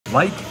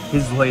Like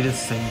his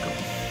latest single.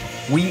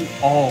 We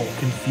all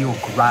can feel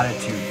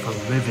gratitude for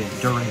living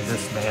during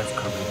this man's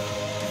career.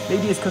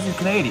 Maybe it's because he's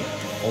Canadian,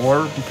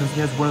 or because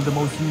he has one of the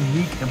most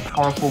unique and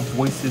powerful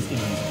voices in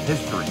music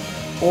history,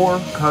 or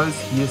because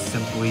he is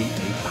simply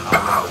a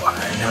power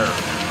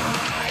nerd.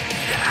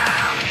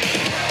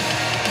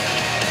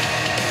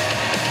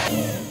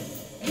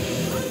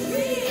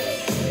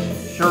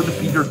 Sure to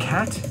feed your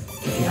cat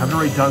if you haven't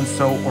already done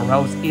so, or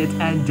else it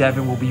and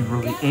Devin will be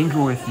really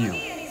angry with you.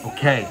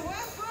 Okay,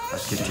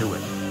 let's get to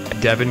it.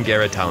 Devin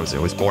Townsend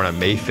was born on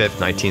May 5th,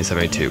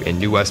 1972 in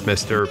New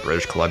Westminster,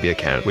 British Columbia,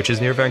 Canada, which is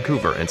near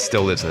Vancouver and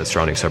still lives in the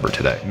surrounding suburb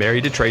today.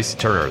 Married to Tracy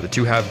Turner, the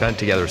two have been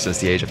together since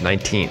the age of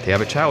 19. They have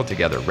a child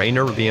together,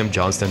 Rainer Liam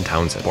Johnston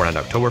Townsend, born on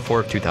October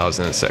 4th,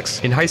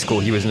 2006. In high school,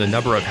 he was in a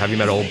number of heavy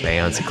metal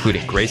bands,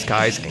 including Grey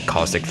Skies and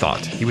Caustic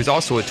Thought. He was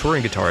also a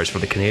touring guitarist for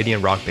the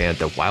Canadian rock band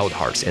The Wild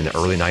Hearts in the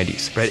early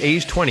 90s. But at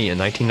age 20 in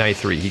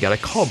 1993, he got a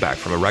call back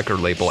from a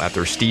record label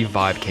after Steve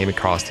Vai came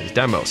across his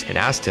demos and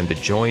asked him to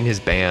join his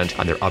band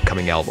on their upcoming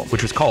album,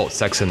 which was called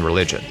Sex and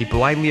Religion. He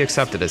blindly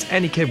accepted, as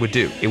any kid would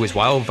do. It was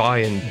while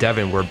Vai and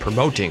Devin were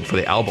promoting for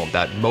the album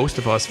that most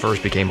of us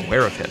first became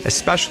aware of him,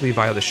 especially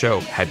via the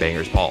show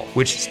Headbangers Ball,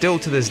 which still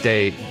to this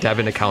day,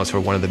 Devin accounts for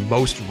one of the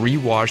most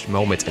rewatched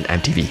moments in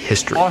MTV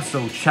history.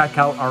 Also, check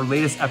out our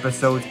latest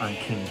episodes on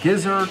King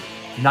Gizzard,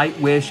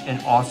 Nightwish,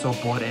 and also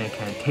Blood and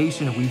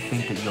Incantation we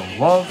think that you'll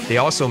love. They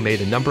also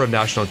made a number of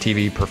national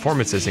TV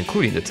performances,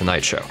 including The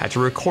Tonight Show. After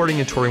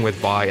recording and touring with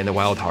Vai and the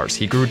Wild Hearts,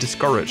 he grew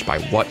discouraged by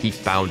what he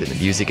found in the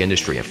music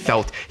industry and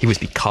felt he was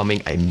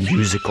becoming a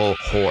musical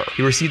whore.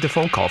 He received a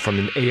phone call from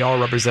an AR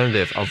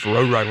representative of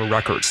Roadrunner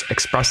Records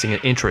expressing an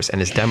interest in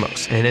his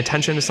demos and an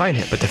intention to sign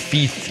him. But to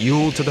feed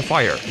fuel to the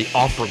fire, the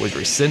offer was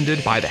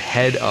rescinded by the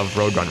head of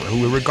Roadrunner,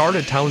 who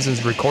regarded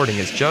Townsend's recording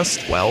as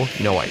just, well,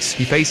 noise.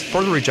 He faced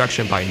further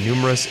rejection by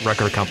numerous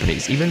record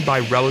companies, even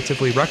by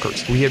Relatively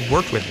Records, who he had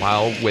worked with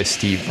while with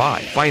Steve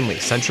Vai. Finally,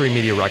 Century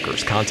Media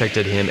Records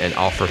contacted him and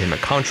offered him a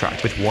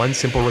contract with one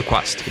simple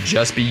request: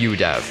 just be you,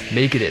 Dev.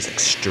 Make it as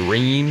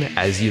extreme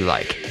as you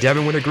like.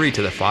 Devin would agree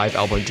to the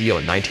 5-album deal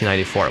in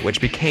 1994,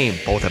 which became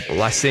both a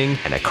blessing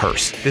and a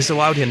curse. This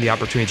allowed him the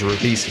opportunity to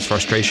release his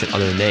frustration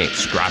under the name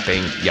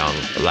Scrapping Young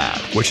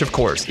Lad, which of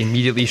course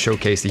immediately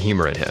showcased the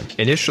humor in him.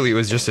 Initially, it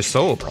was just a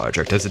solo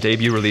project, as the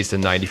debut released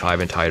in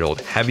 '95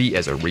 entitled Heavy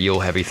as a Real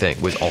Heavy Thing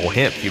was all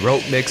him. He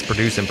wrote, mixed,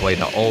 produced, and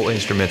played all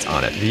instruments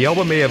on it. The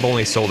album may have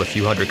only sold a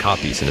few hundred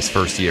copies in its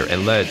first year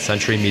and led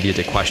Century Media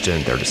to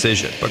question their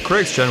decision. But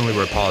critics generally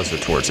were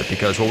positive towards it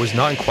because what was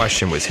not in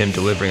question was him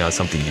delivering on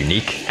something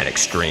unique and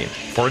extreme.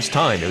 For its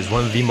time, it was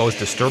one of the most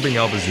disturbing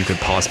albums you could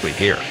possibly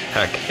hear.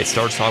 Heck, it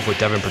starts off with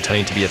Devin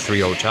pretending to be a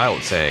 3-year-old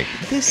child saying,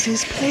 "This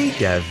is play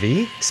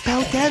Devy,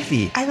 spell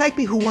Devy. I like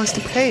me who wants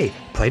to play.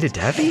 Play to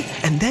Devy?"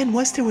 And then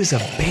once there was a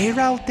bear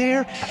out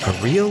there, a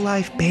real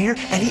life bear,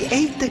 and he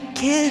ate the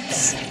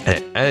kids. And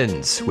it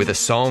ends with a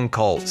song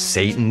called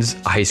Satan's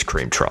Ice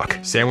Cream Truck.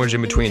 Sandwiched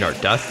in between are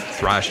death,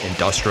 thrash,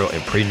 industrial,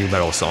 and pre-new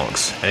metal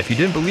songs. And if you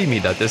didn't believe me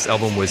that this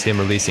album was him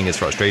releasing his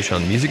frustration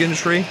on the music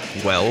industry,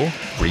 well,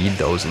 read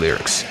those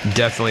lyrics.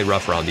 Definitely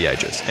rough around the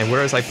edges. And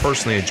whereas I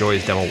personally enjoy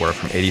his demo work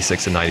from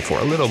 86 to 94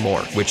 a little more,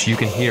 which you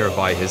can hear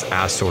by his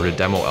ass-sorted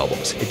demo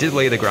albums, it did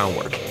lay the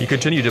groundwork. He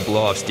continued to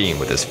blow off steam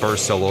with his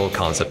first solo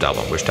concept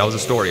album, which tells the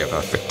story of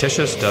a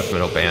fictitious death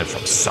metal band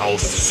from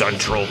South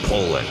Central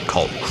Poland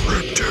called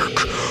Cryptic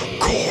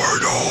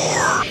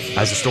Corridor.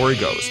 As the story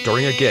goes,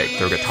 during a gig,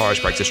 their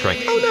guitarist breaks a string,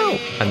 oh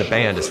no, and the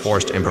band is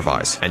forced to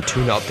improvise and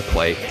tune up to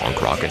play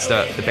punk rock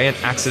instead. The band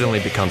accidentally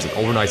becomes an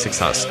overnight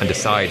success and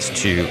decides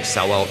to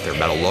sell out their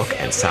metal look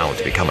and sound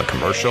to become a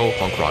commercial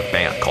punk rock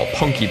band called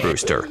Punky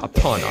Brewster, a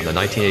pun on the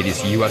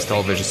 1980s US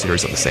television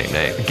series of the same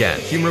name. Again,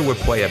 humor would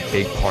play a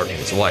big part in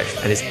his life,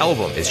 and his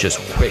album is just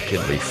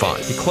wickedly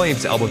fun. He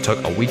claims the album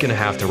took a week and a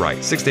half to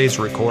write, 6 days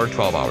to record,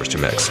 12 hours to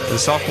mix. For the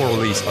sophomore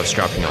release of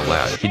Strapping Young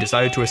Lad, he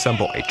decided to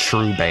assemble a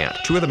true band.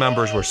 Two of the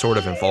members were sort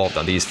of involved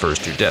on these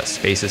first two discs.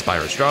 Bassist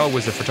Byron Stroud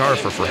was the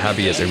photographer for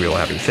Heavy as a Real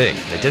Heavy Thing,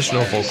 an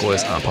additional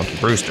vocalist on Punky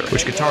Brewster,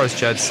 which guitarist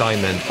Jed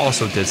Simon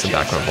also did some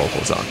background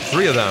vocals on.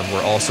 Three of them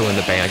were also in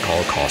the band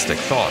called Caustic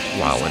Thought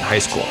while in high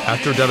school.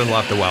 After Devin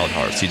left the Wild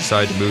Hearts, he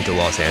decided to move to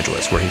Los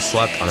Angeles, where he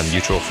slept on a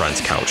mutual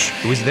friend's couch.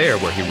 It was there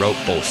where he wrote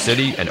both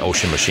City and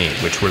Ocean Machine,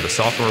 which were the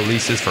sophomore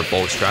releases for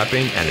both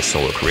Strapping and his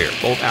solo career.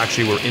 Both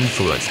actually were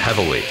influenced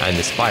heavily and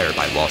inspired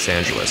by Los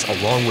Angeles,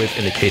 along with,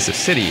 in the case of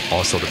City,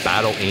 also the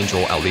Battle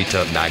Angel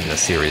Alita Magna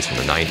series from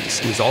the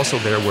 90s. It was also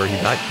there where he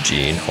met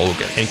Gene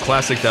Hogan. In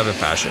classic Devin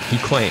fashion, he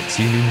claims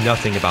he knew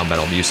nothing about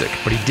metal music,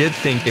 but he did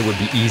think it would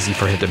be easy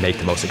for him to make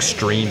the most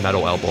extreme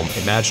metal album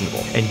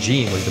imaginable, and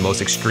Gene was the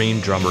most extreme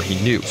drummer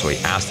he knew, so he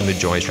asked him to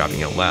join Strapping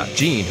Young Lad.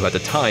 Gene, who at the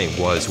time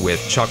was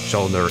with Chuck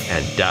Schuldiner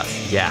and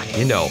Death, yeah,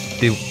 you know,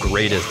 the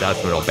greatest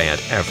death metal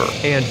band ever.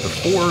 And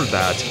before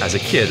that, as a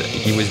kid,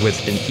 he was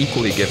with an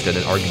equally gifted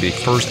and arguably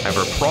first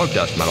ever prog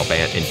death metal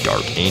band in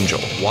Dark Angel.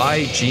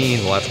 Why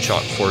Gene left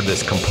Chuck for for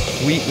this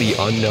completely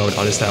unknown,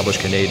 unestablished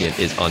Canadian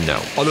is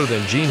unknown. Other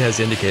than Gene has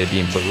indicated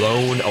being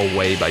blown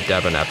away by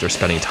Devin after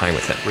spending time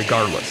with him.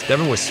 Regardless,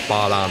 Devin was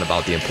spot on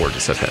about the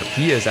importance of him.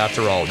 He is,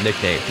 after all,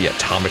 nicknamed the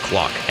Atomic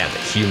Lock and the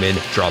Human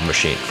Drum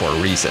Machine for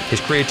a reason.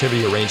 His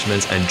creativity,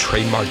 arrangements, and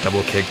trademark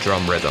double kick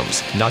drum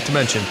rhythms, not to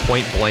mention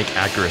point-blank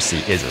accuracy,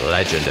 is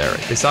legendary.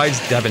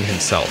 Besides Devin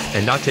himself,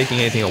 and not taking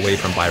anything away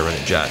from Byron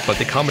and Jet, but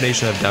the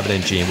combination of Devin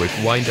and Gene would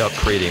wind up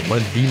creating one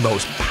of the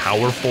most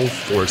powerful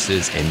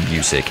forces in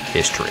music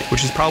history,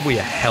 which is probably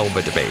a hell of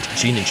a debate.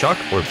 Gene and Chuck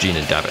or Gene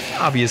and Devin?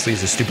 Obviously,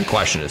 it's a stupid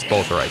question as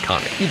both are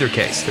iconic. Either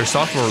case, their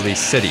sophomore release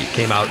City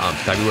came out on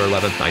February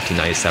 11th,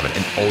 1997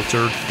 and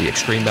altered the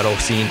extreme metal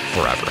scene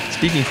forever.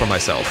 Speaking for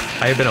myself,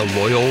 I have been a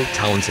loyal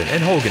Townsend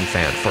and Hogan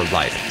fan for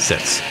life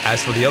since.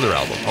 As for the other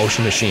album,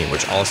 Ocean Machine,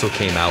 which also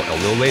came out a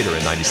little later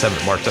in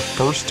 97, marked the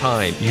first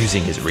time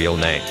using his real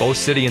name. Both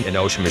City and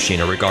Ocean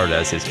Machine are regarded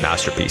as his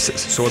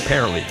masterpieces, so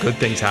apparently good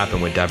things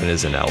happen when Devin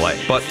is in LA.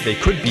 But they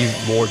could be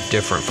more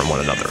different from one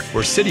another.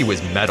 Where City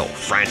was metal,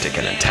 frantic,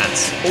 and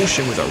intense,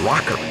 Ocean was a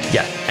rocker,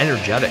 yet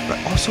energetic,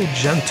 but also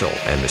gentle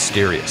and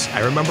mysterious. I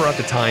remember at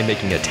the time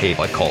making a tape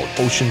I called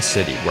Ocean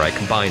City, where I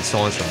combined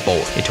songs from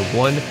both into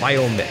one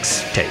bio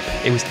mix tape.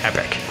 It was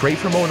epic, great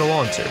for mowing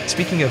along to.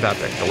 Speaking of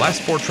epic, the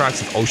last 4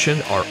 tracks of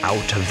Ocean are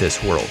out of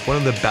this world, one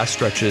of the best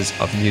stretches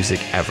of music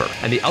ever.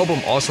 And the album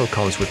also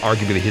comes with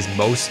arguably his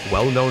most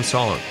well-known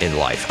song in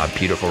life, A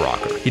Beautiful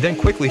Rocker. He then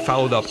quickly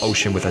followed up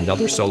Ocean with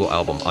another solo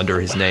album under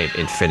his name,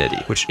 Infinity,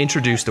 which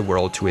introduced the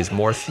world to his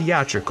more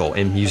theatrical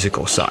and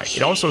musical side.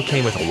 It also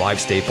came with a live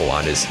staple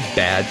on his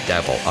Bad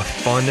Devil, a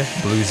fun,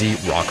 bluesy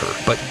rocker.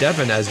 But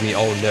Devin, as we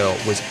all know,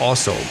 was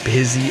also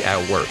busy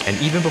at work, and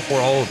even before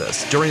all of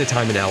this, during the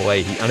time in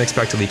LA, he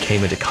unexpectedly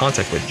came into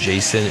contact with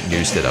Jason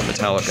Newsted of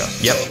Metallica.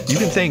 Yep, you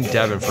can thank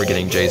Devin for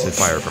getting Jason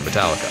fired from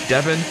Metallica.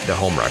 Devin, the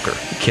homewrecker.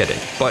 Kidding.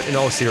 But in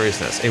all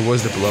seriousness, it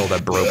was the blow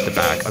that broke the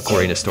back,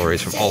 according to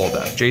stories from all of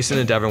them. Jason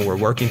and Devin were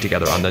working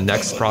together on the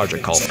next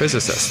project called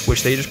Physicist,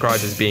 which they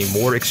described as being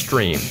more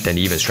extreme than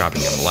even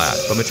Strapping Young Lad.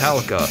 But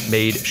Metallica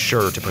made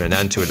sure to put an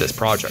end to this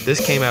project.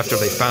 This came after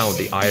they found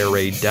the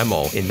IRA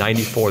demo in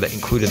 '94 that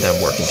included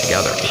them working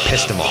together. It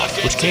pissed them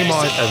off, which came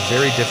on at a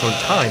very different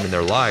time in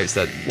their lives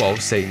that, well,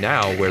 say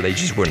now, where they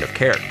just wouldn't have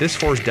cared. This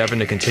forced Devin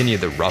to continue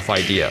the rough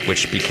idea,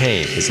 which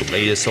became his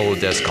latest solo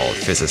disc called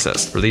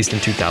Physicist, released in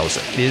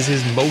 2000. It is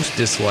his most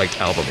disliked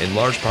album, in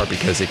large part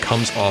because it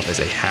comes off as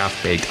a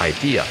half-baked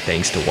idea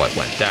thanks to what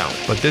went down.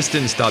 But this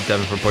didn't stop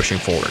Devin from pushing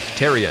forward.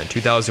 Teria in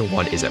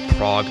 2001 is a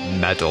prog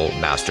metal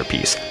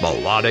masterpiece,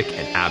 melodic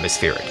and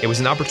atmospheric. It was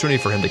an opportunity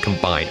for him to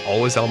combine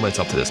all his elements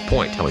up to this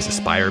point and was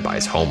inspired by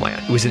his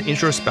homeland. It was an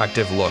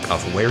introspective look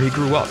of where he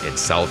grew up in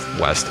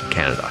southwest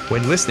Canada.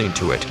 When listening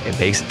to it, it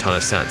makes a ton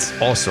of sense.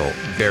 Also,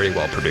 very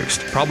well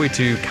produced, probably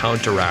to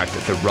counteract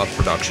the rough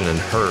production and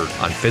heard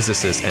on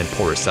Physicist and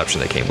poor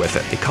reception that came with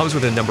it. It comes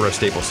with a number of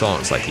staple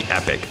songs like the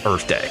epic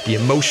Earth Day, the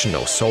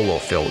emotional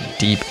solo-filled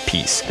Deep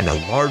Peace, and the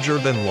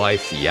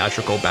larger-than-life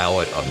theatrical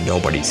ballad of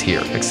Nobody's Here.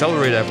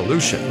 Accelerated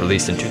Evolution,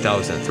 released in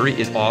 2003,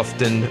 is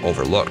often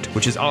overlooked,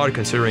 which is odd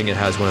considering it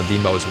has one of the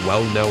most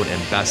well-known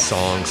and best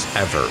songs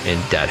ever in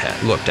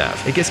Deadhead. Look,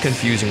 Dev, it gets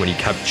confusing when he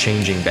kept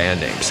changing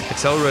band names.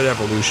 Accelerated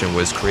Evolution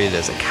was created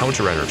as a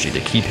counter-energy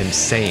to keep him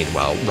sane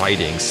while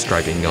writing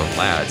Strapping Young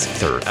Lad's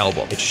third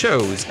album. It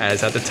shows,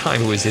 as at the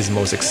time it was his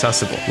most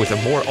accessible, with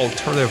a more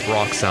alternative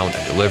rock sound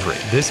and delivery.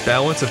 This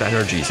balance of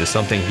energies is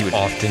something he would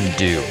often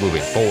do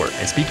moving forward.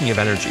 And speaking of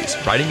energies,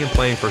 writing and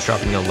playing for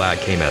Strapping Young Lad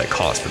came at a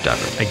cost for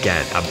Devin.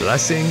 Again, a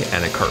blessing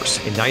and a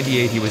curse. In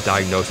 '98, he was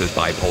diagnosed with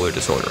bipolar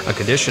disorder, a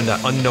condition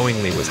that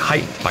unknowingly was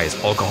heightened by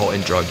his alcohol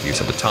and drug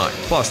use at the time,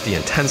 plus the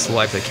intense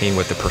life that came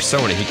with the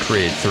persona he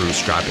created through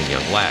Strapping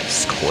Young Lad,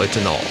 Sklit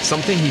and all,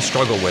 something he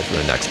struggled with for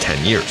the next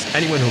 10 years.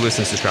 Anyone who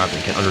listens to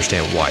Strapping can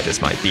understand why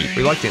this might be.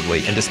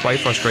 Reluctantly, and despite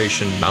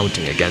frustration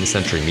mounting against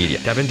Century Media,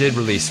 Devin did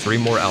release 3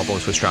 more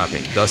albums with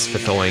Strapping, thus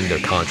fulfilling their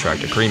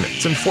contract agreement.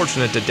 It's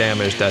unfortunate the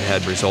damage that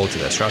had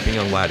resulted, as Strapping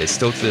Young Lad is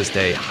still to this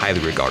day highly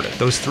regarded.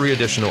 Those 3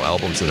 additional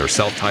albums in their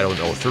self-titled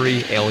in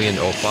 03, Alien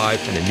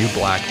 05, and The New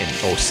Black in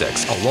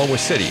 06, along with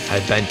City,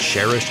 had been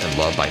cherished and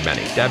loved by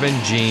many.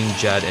 Devin, Gene,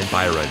 Jed, and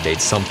Byron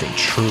made something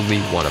truly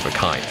one of a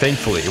kind.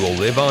 Thankfully, it will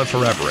live on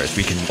forever as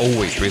we can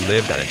always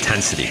relive that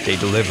intensity they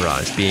deliver on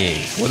as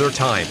being, for their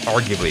time,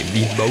 arguably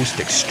the most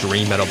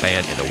extreme metal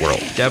band in the world.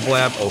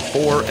 DevLab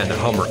 04 and the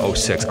Hummer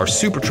 06 are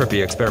super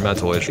trippy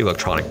experimental-ish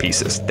electronic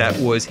pieces. That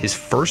was his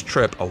first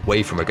trip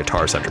away from a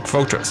guitar-centric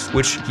focus,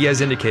 which he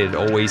has indicated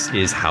always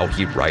is how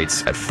he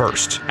writes at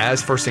first.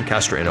 As First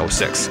Orchestra in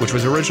 06, which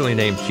was originally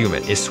named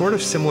Human, is sort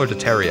of similar to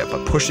Teria,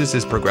 but pushes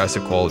his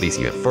progressive qualities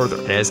even further,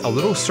 and has a little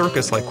little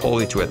circus-like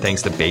quality to it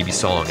thanks to Baby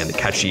Song and the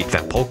catchy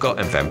Vampolka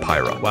and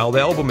Vampira. While the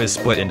album is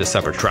split into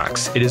separate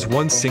tracks, it is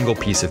one single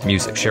piece of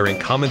music sharing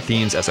common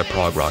themes as a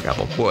prog rock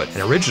album would, and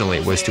originally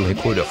was to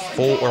include a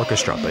full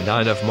orchestra but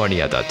not enough money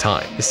at that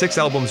time. The 6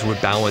 albums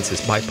would balance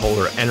his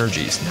bipolar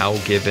energies. Now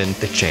given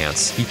the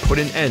chance, he put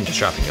an end to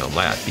strapping young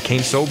lad,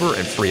 became sober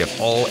and free of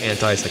all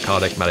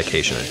antipsychotic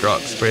medication and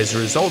drugs. But as a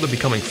result of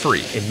becoming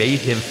free, it made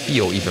him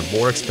feel even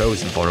more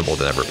exposed and vulnerable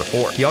than ever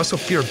before. He also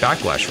feared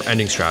backlash for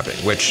ending strapping,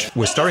 which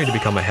was starting to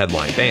become a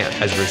headline band.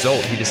 As a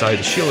result, he decided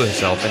to shield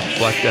himself and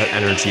deflect that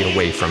energy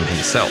away from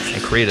himself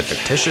and create a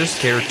fictitious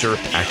character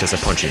to act as a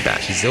punching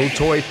bag.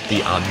 Ziltoid,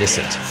 the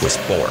Omniscient, was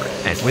born,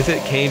 and with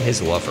it came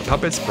his love for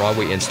puppets,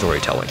 Broadway, and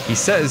storytelling. He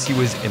says he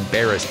was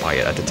embarrassed by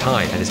it at the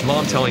time, and his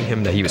mom telling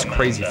him that he was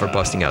crazy for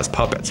busting out his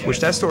puppets, which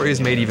that story is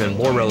made even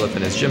more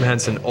relevant as Jim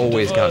Henson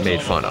always got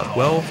made fun of.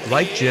 Well,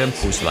 like Jim,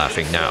 who's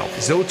laughing now,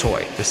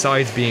 Ziltoid,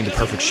 besides being the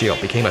perfect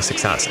shield, became a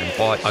success and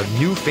brought a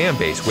new fan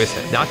base with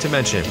him, not to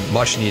mention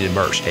much needed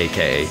merch,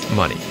 aka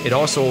money. It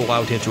also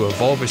allowed him to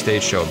evolve his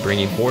stage show,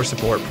 bringing more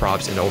support,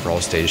 props, and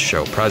overall stage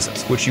show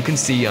presence, which you can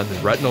see on the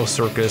Retinal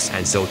Circus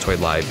and Ziltoid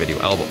live video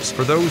albums.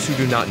 For those who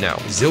do not know,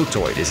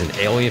 Ziltoid is an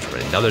alien from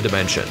another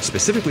dimension,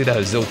 specifically that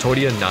of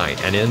Ziltoidia 9,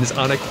 and is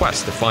on a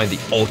quest to find the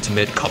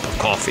ultimate cup of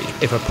coffee.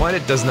 If a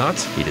planet does not,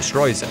 he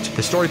destroys it.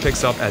 The story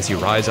picks up as he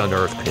arrives on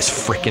Earth and is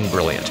freaking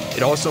brilliant.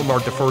 It also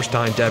marked the first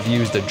time Dev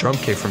used the drum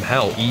kit from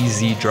Hell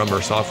Easy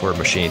Drummer software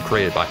machine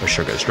created by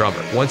Meshuggah's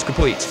drummer. Once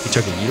complete, he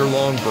took a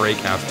year-long break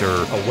after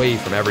away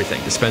from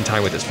everything to spend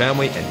time with his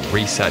family and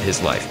reset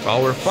his life.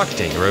 While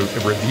reflecting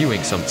and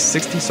reviewing some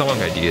 60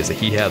 song ideas that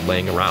he had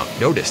laying around,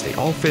 notice they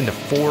all fit into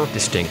 4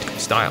 distinct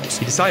styles.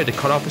 He decided to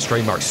cut off his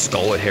trademark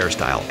skullet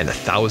hairstyle and the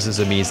thousands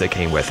of memes that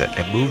came with it,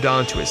 and moved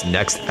on to his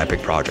next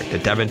epic project, the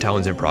Devin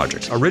Townsend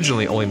project.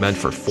 Originally only meant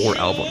for 4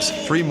 albums,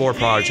 3 more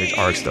project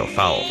arcs though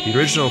followed. The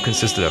original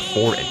consisted of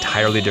 4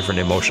 entirely different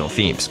emotional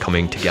themes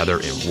coming together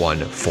in one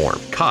form.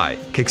 Kai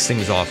kicks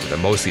things off with a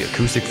mostly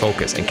acoustic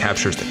focus and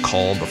captures the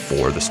calm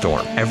before the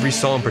storm. Every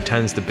song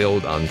pretends to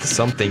build on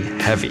something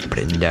heavy, but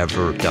it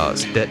never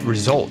does. That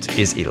result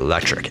is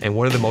electric and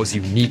one of the most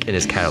unique in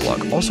his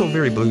catalog, also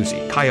very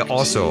bluesy. Kaya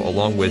also,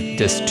 along with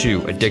Disc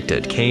 2,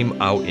 Addicted, came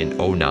out in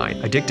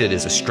 2009. Addicted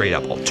is a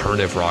straight-up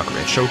alternative rocker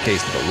and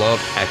showcased the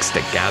beloved X the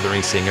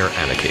Gathering singer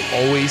Anarchy,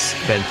 always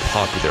been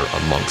popular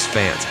amongst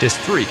fans. Disc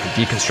 3,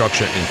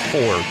 Deconstruction, and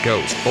 4,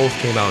 Ghost, both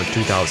came out in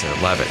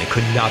 2011 and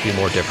could not be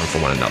more different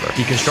from one another.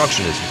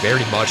 Deconstruction is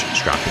very much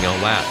strapping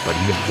on lad, but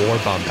even more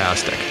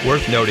bombastic.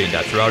 Worth noting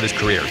that throughout his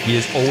career, he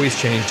has always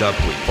changed up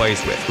who he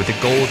plays with the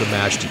goal to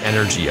match the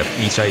energy of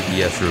each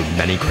idea through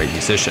many great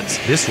musicians.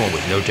 This one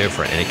was no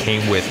different, and it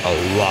came with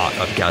a lot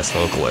of guest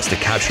vocalists to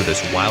capture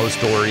this wild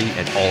story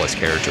and all its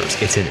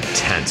characters. It's an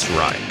intense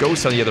ride.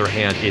 Ghost, on the other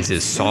hand, is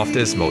his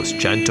softest, most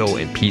gentle,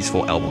 and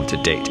peaceful album to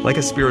date. Like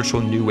a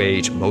spiritual new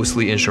age,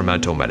 mostly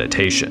instrumental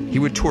meditation. He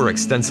would tour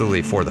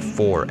extensively for the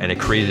 4, and it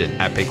created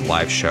an epic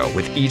live show,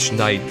 with each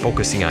night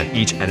focusing on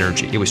each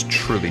energy. It was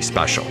truly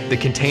special. The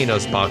Contain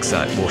Us box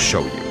set will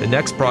show you. The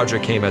next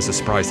project came as a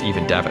surprise to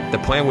even Devin. The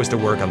plan was to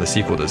work on the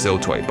sequel to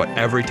Ziltoid, but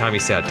every time he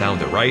sat down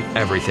to write,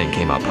 everything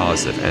came out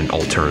positive and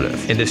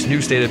alternative. In this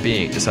new state of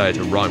being, decided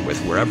to run with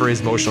wherever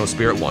his emotional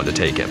spirit wanted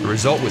to take him. The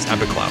result was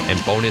Epic Cloud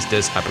and bonus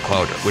disc Epic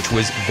Clouder, which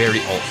was very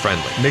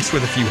alt-friendly, mixed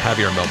with a few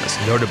heavier moments,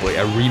 notably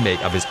a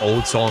remake of his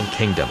old song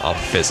Kingdom of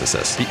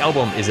Physicists. The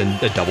album is in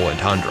a double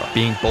entendre,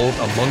 being both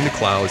among the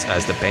clouds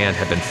as the band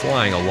had been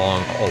flying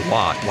along a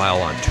lot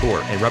while on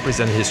tour, and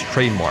represented his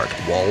trademark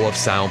wall of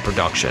sound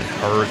production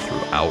heard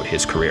throughout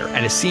his career.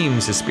 And it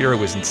seems his spirit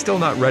was still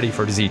not ready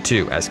for the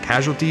Z2, as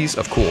Casualties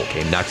of Cool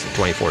came next in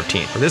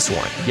 2014. For this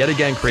one, yet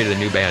again created a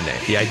new band name.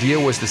 The idea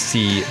was to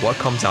see what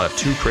comes out of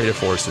 2 creative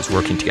forces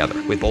working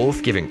together, with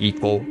both giving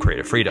equal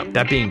creative freedom.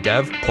 That being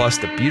Dev plus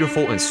the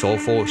beautiful and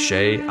soulful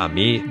Shay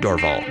Ami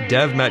Dorval.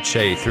 Dev met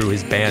Shay through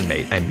his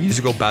bandmate and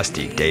musical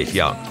bestie Dave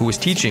Young, who was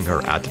teaching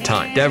her at the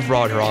time. Dev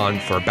brought her on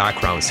for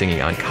background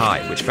singing on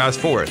Kai, which fast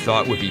forward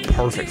thought would be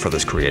perfect for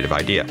this creative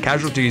idea.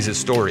 Casualties is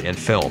story and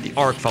film. The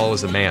arc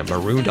follows a man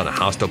marooned on a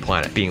hostile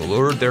planet, being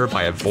lured there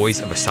by a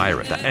voice of a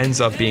siren that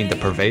ends up being the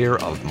purveyor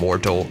of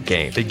mortal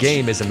game. The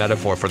game is a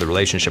metaphor for the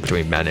relationship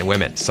between men and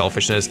women,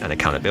 selfishness and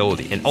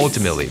accountability, and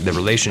ultimately the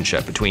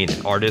relationship between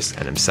an artist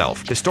and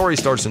himself. The story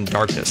starts in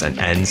darkness and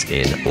ends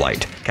in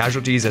light.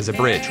 Casualties as a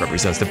bridge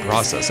represents the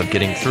process of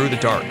getting through the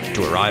dark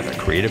to arrive at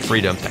creative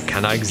freedom that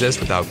cannot exist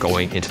without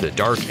going into the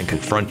dark and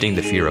confronting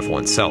the fear of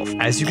oneself.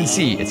 As you can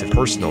see, it's a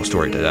personal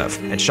story to Dev,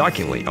 and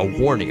shockingly, a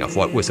warning of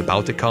what was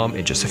about to come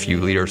in just a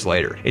few years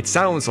later. It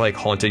sounds like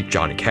Haunted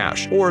Johnny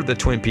Cash, or the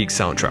Twin Peaks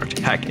soundtrack.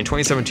 Heck, in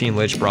 2017,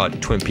 Lynch brought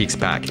Twin Peaks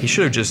back. He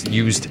should have just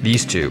used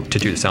these 2 to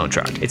do the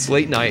soundtrack. It's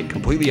late night,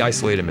 completely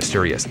isolated and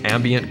mysterious,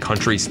 ambient,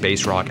 country,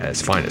 space rock at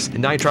its finest. The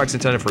 9 tracks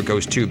intended for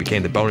Ghost 2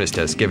 became the bonus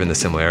disc given the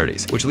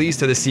similarities, which leads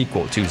to the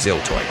sequel to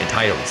Ziltoid,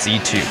 entitled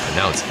Z2,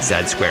 pronounced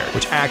Z Squared,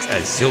 which acts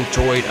as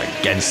Ziltoid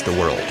Against the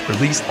World,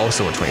 released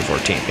also in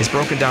 2014. It's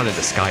broken down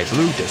into Sky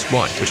Blue Disc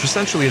 1, which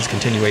essentially is a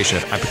continuation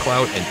of Epic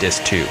Cloud, and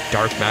Disc 2,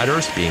 Dark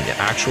Matters, being the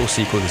actual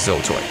sequel to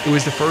Ziltoid. It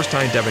was the first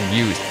time Devin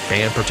used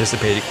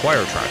fan-participated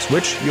choir tracks,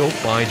 which you'll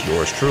find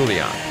yours truly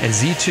on. And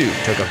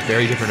Z2 took a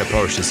very different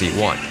approach to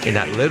Z1, in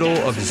that little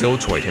of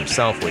Ziltoid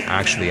himself was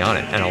actually on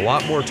it, and a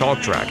lot more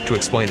talk track to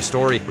explain the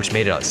story, which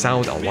made it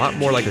sound a lot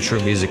more like a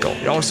true musical.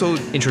 It also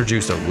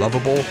introduced a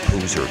lovable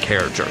Poozer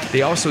character.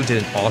 They also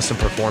did an awesome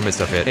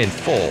performance of it in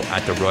full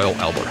at the Royal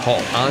Albert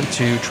Hall,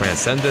 onto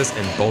Transcendus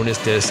and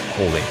bonus disc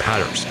Holding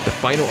Patterns, the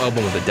final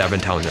album of the Devin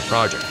Townsend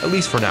project, at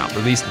least for now,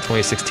 released in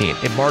 2016.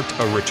 It marked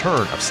a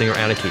return of singer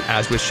Anarchy,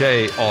 as with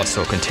Shay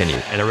also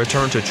continued, and a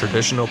return to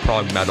traditional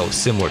prog metal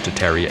similar to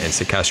Terria and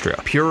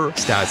Sequestria. Pure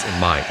stats in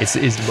mind, it's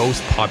his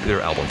most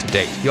popular album to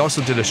date. He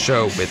also did a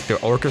show with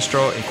the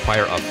orchestra and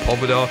choir of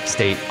Poveda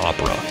State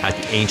Opera at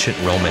the Ancient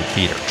Roman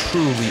Theater.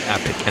 Truly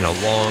epic and a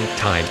long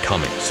time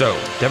coming. So,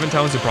 Devin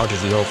Townsend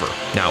project is over.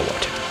 Now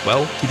what?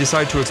 Well, he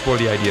decided to explore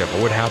the idea of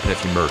what would happen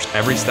if he merged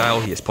every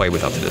style he has played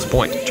with up to this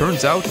point.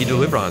 Turns out he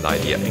delivered on the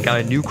idea and got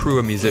a new crew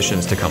of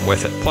musicians to come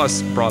with it,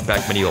 plus brought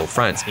back many old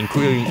friends,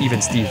 including even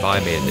Steve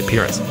Vai made an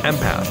appearance.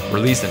 Empath,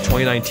 released in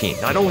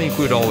 2019, not only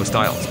included all his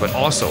styles, but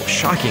also,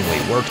 shockingly,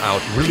 worked out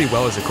really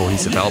well as a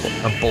cohesive album,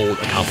 a bold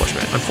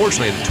accomplishment.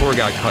 Unfortunately, the tour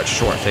got cut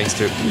short thanks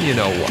to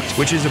you-know-what,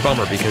 which is a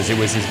bummer because it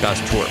was his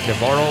best tour.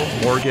 Navarro,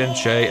 Morgan,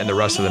 Shay, and the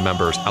rest of the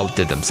members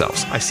outdid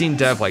themselves. I've seen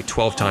Dev like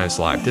 12 times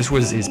live. This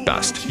was his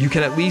best. You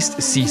can at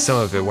least see some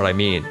of it, what I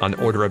mean, on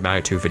the Order of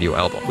Magnitude video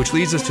album, which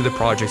leads us to the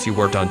projects he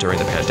worked on during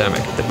the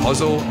pandemic, The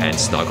Puzzle and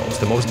Snuggles,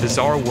 the most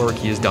bizarre work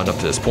he has done up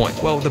to this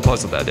point. Well, The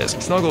Puzzle, that is.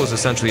 Snuggles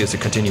essentially is a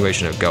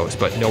continuation of Ghost,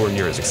 but nowhere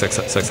near as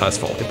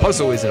successful. The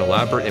Puzzle is an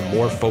elaborate and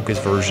more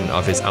focused version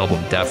of his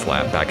album Def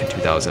Lab back in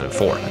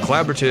 2004, a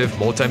collaborative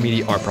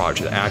multimedia art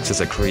project that acts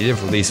as a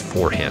creative release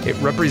for him. It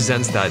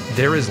represents that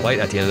there is light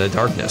at the end of the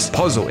darkness.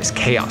 Puzzle is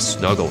chaos,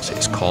 Snuggles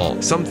is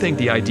calm. Some think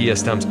the idea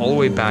stems all the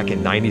way back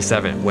in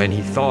 '97 when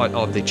he thought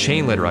of the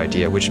chain letter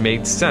idea, which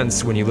made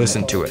sense when you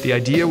listen to it. The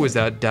idea was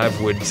that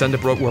Dev would send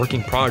a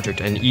working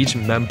project and each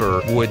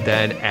member would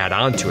then add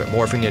on to it,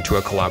 morphing into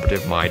a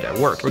collaborative mind at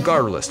work.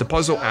 Regardless, the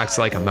puzzle acts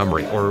like a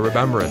memory or a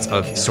remembrance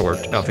of sort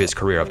of his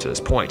career up to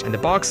this point. And the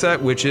box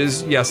set, which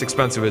is, yes,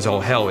 expensive as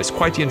all hell, is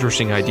quite the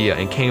interesting idea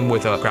and came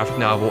with a graphic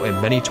novel and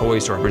many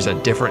toys to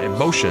represent different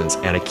emotions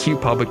and a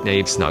cute public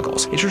named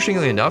Snuggles.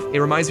 Interestingly enough,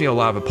 it reminds me a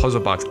lot of a puzzle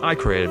box I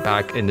created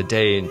back in the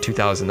day in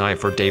 2009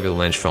 for David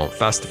Lynch Film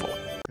Festival.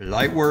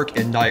 Lightwork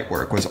and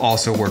Nightwork was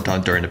also worked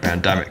on during the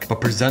pandemic,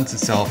 but presents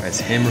itself as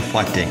him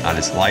reflecting on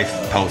his life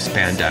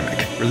post-pandemic.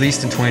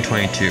 Released in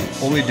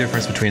 2022, only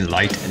difference between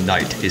Light and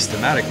Night is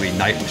thematically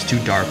Night was too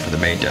dark for the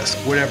main disc.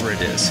 Whatever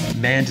it is,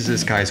 man does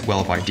this guy's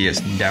well of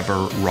ideas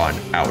never run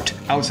out.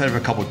 Outside of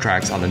a couple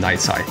tracks on the Night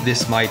side,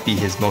 this might be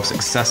his most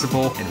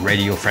accessible and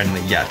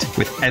radio-friendly yet,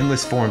 with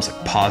endless forms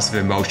of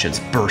positive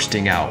emotions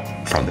bursting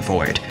out from the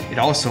void. It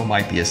also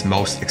might be his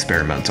most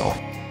experimental.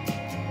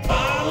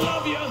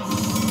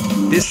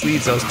 This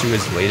leads us to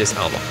his latest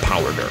album,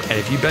 PowerNerd. And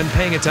if you've been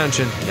paying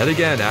attention, yet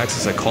again acts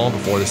as a calm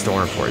before the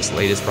storm for his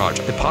latest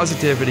project. The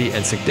positivity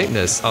and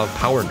sickness of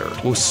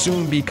PowerNerd will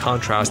soon be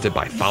contrasted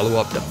by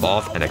follow-up The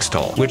Moth and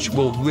Extol, which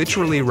will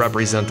literally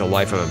represent the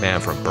life of a man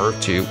from birth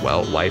to,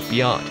 well, life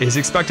beyond. It is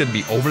expected to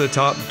be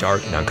over-the-top,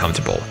 dark, and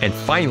uncomfortable. And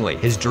finally,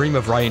 his dream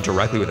of writing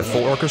directly with a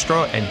full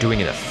orchestra and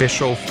doing an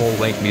official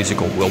full-length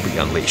musical will be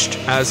unleashed.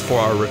 As for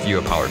our review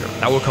of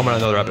PowerNerd, that will come on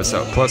another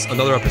episode, plus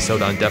another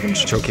episode on Devin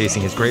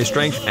showcasing his greatest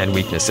strength and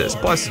weaknesses.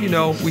 Plus, you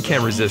know, we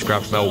can't resist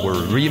Grafikmetal where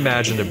we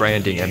reimagine the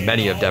branding and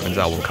many of Devin's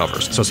album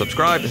covers. So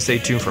subscribe and stay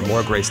tuned for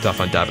more great stuff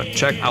on Devin.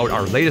 Check out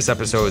our latest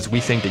episodes we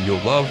think that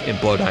you'll love in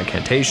Blood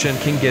Incantation,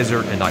 King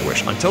Gizzard, and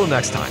Nightwish. Until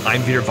next time,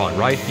 I'm Peter Von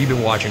Wright. You've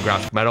been watching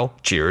Grafikmetal.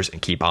 Cheers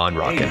and keep on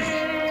rocking.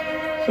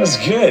 That's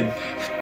good.